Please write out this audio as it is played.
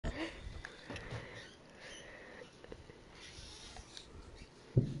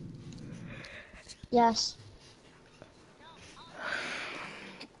Yes.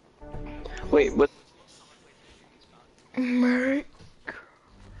 Wait, what? Merc.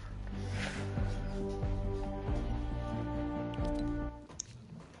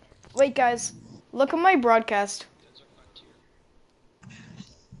 Wait, guys. Look at my broadcast.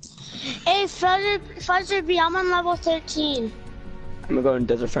 Hey, Fuzzer B, I'm on level 13. I'm gonna go in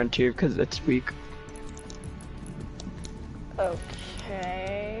Desert Frontier because it's weak.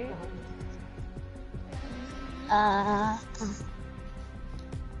 Okay.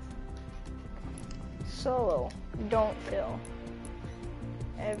 Solo. Don't fill.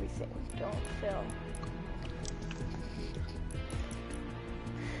 Everything. Don't fill.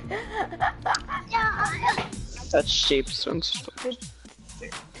 That shape sounds.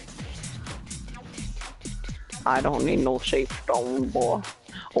 I don't need no shape stone, boy.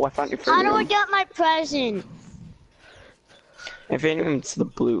 Oh, I found your friend. How do I get my present? If it's the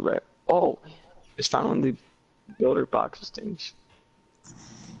blue, right? Oh, it's found on the builder boxes things.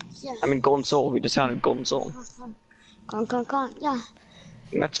 Yeah. I mean, golden soul. We just found a golden soul. Con. Yeah.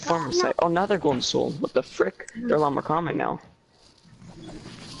 And that's farmer site. Oh, another golden soul. What the frick? They're a lot more common now.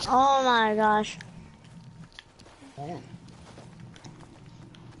 Oh my gosh.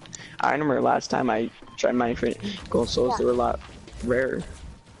 I remember last time I tried mining for gold souls, they were a lot rarer.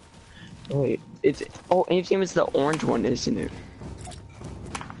 Oh, wait, it's anything is the orange one, isn't it?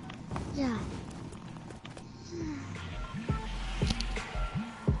 Yeah.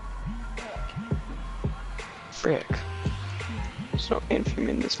 Frick. There's no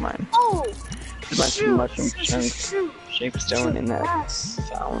infamy in this mine. Oh! There's a bunch of mushroom chunks, Shoot. shapestone, and that Yes.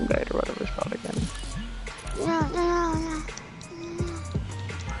 foundite or whatever it's called again. Yeah.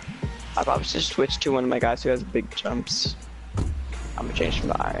 I probably should switch to one of my guys who has big jumps. I'm gonna change from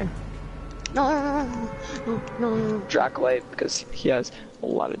the eye. No. Dracolite, because he has a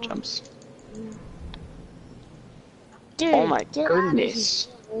lot of jumps. Dude, Oh my get out of goodness.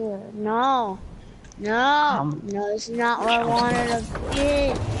 here. No, it's not what I wanted to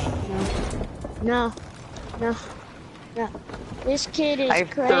be. No. This kid is I have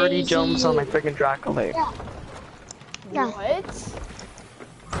crazy. 30 jumps on my freaking Dracolite. Yeah. What?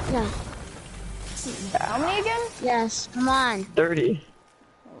 Yeah. How many again? Yes, come on. 30.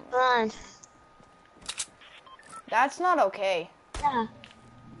 Come on. That's not okay. Yeah.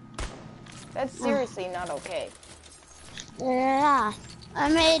 That's seriously not okay. Yeah. I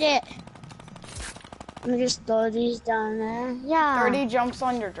made it. Let me just throw these down there. Yeah. 30 jumps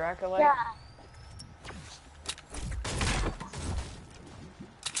on your Dracolite. Yeah.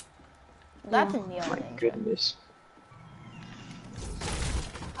 That's a Oh my kneeling. goodness.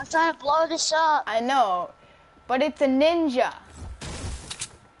 I'm trying to blow this up. I know, but it's a ninja.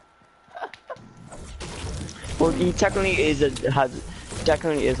 Well, he technically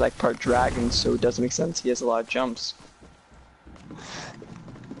is like part dragon, so it doesn't make sense. He has a lot of jumps.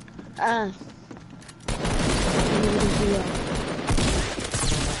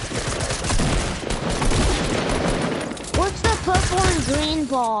 What's the purple and green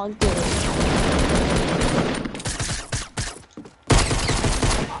ball do?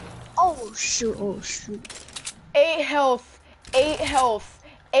 Oh shoot. 8 health. 8 health.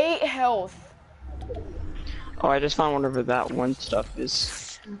 8 health. Oh, I just found whatever that one stuff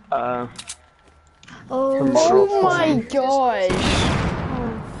is. Oh Oh my gosh.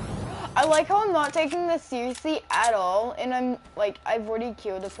 I like how I'm not taking this seriously at all, and I'm like, I've already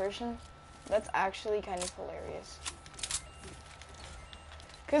killed a person. That's actually kind of hilarious.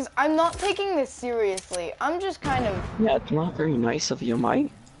 Cause I'm not taking this seriously. I'm just kind of. Yeah, it's not very nice of you,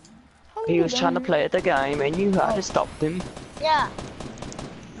 mate. How He you was trying to done? play the game, and you had to stop him. yeah.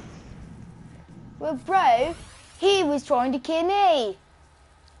 Well, bro, he was trying to kill me.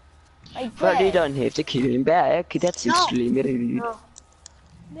 Like, But you bro. don't have to kill him back. That's No. extremely rude. No.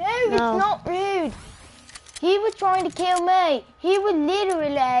 No, it's not rude. He was trying to kill me. He would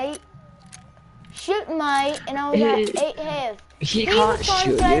literally shoot me, and I was at 8 health. He was can't trying to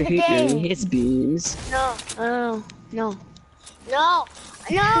shoot play you. the He's game. doing his beams. No.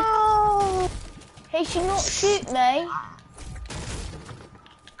 He should not shoot me.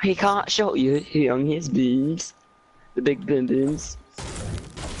 He can't shoot you. He's on his beams. The big boom booms.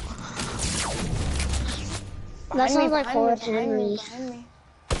 That Behind me, sounds like behind me, Forrest behind me, Henry. behind me.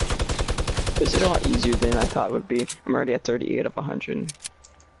 This is a lot easier than I thought it would be. I'm already at 38 of 100.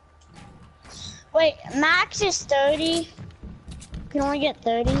 Wait, max is 30. You can only get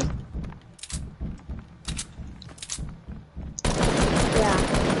 30. Yeah.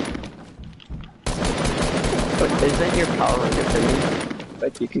 But isn't your power ranger thing?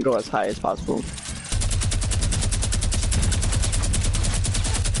 Like you can go as high as possible.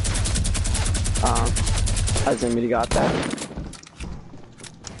 I think we got that.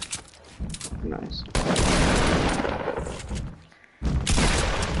 Nice.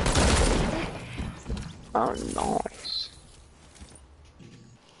 Oh, nice.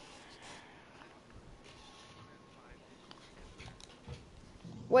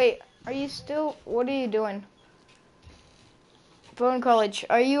 Wait, are you still? What are you doing? Bone College.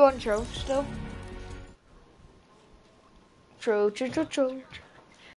 Are you on Tro still? Tro.